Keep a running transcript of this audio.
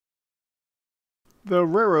The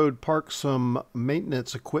railroad parked some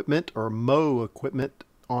maintenance equipment, or MOW equipment,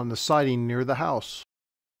 on the siding near the house.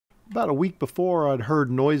 About a week before, I'd heard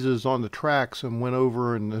noises on the tracks and went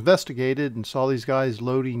over and investigated and saw these guys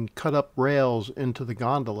loading cut-up rails into the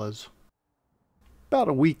gondolas. About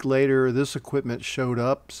a week later, this equipment showed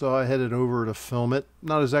up, so I headed over to film it.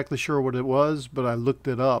 Not exactly sure what it was, but I looked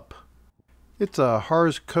it up. It's a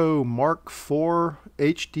Harsco Mark IV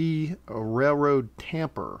HD railroad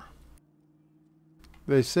tamper.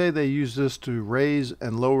 They say they use this to raise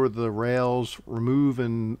and lower the rails, remove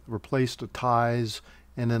and replace the ties,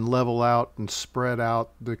 and then level out and spread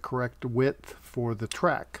out the correct width for the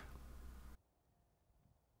track.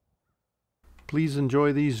 Please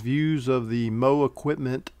enjoy these views of the MOW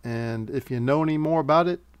equipment, and if you know any more about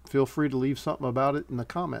it, feel free to leave something about it in the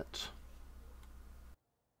comments.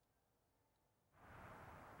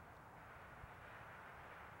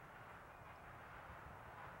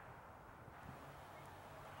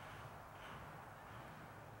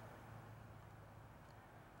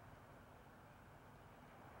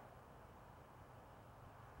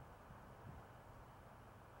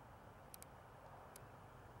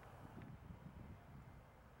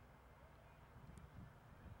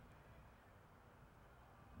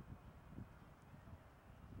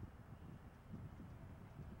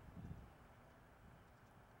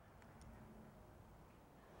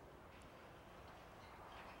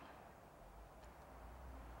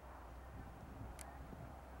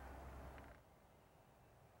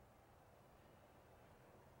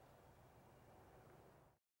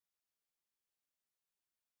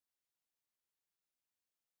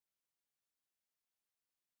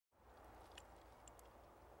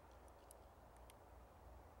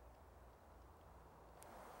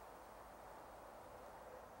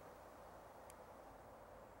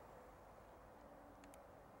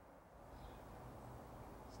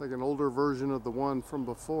 Like an older version of the one from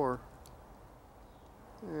before,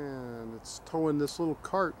 and it's towing this little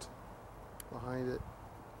cart behind it.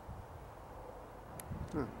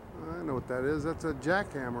 I know what that is. That's a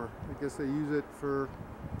jackhammer. I guess they use it for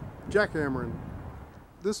jackhammering.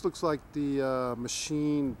 This looks like the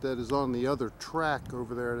machine that is on the other track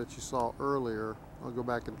over there that you saw earlier. I'll go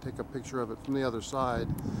back and take a picture of it from the other side.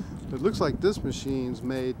 It looks like this machine's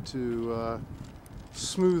made to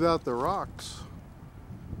smooth out the rocks,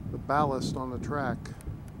 the ballast on the track.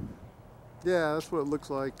 Yeah, that's what it looks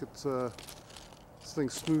like. It's this thing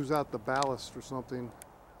smooths out the ballast or something.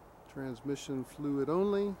 Transmission fluid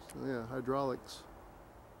only. So yeah, hydraulics.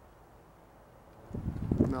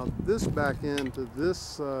 Now this back end to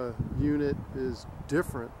this unit is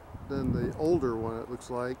different than the older one, it looks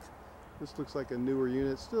like. This looks like a newer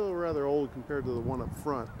unit, still rather old compared to the one up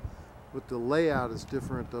front, but the layout is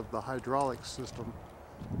different of the hydraulic system.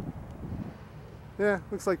 Yeah,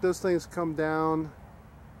 looks like those things come down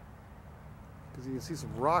because you can see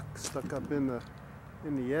some rock stuck up in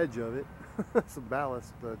the edge of it. Some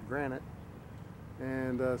ballast, granite,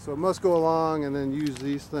 and so it must go along and then use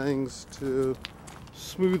these things to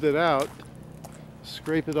smooth it out,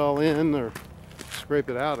 scrape it all in, or scrape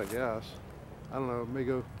it out, I guess. I don't know. It may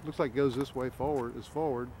go. Looks like it goes this way forward,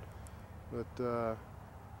 but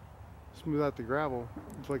smooth out the gravel.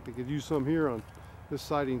 Looks like they could use some here on. This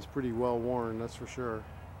siding's pretty well worn, that's for sure.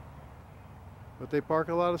 But they park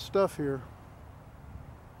a lot of stuff here.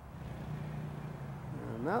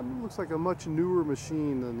 And that looks like a much newer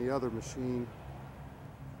machine than the other machine.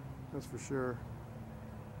 That's for sure.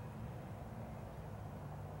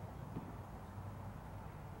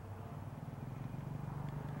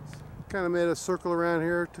 Kind of made a circle around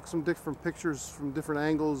here, took some different pictures from different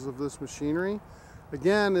angles of this machinery.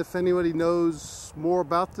 Again, if anybody knows more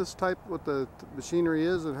about this type, what the machinery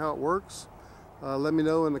is and how it works, let me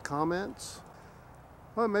know in the comments.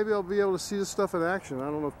 Well, maybe I'll be able to see this stuff in action. I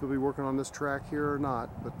don't know if they'll be working on this track here or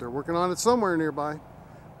not, but they're working on it somewhere nearby.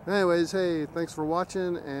 Anyways, hey, thanks for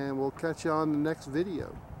watching, and we'll catch you on the next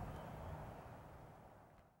video.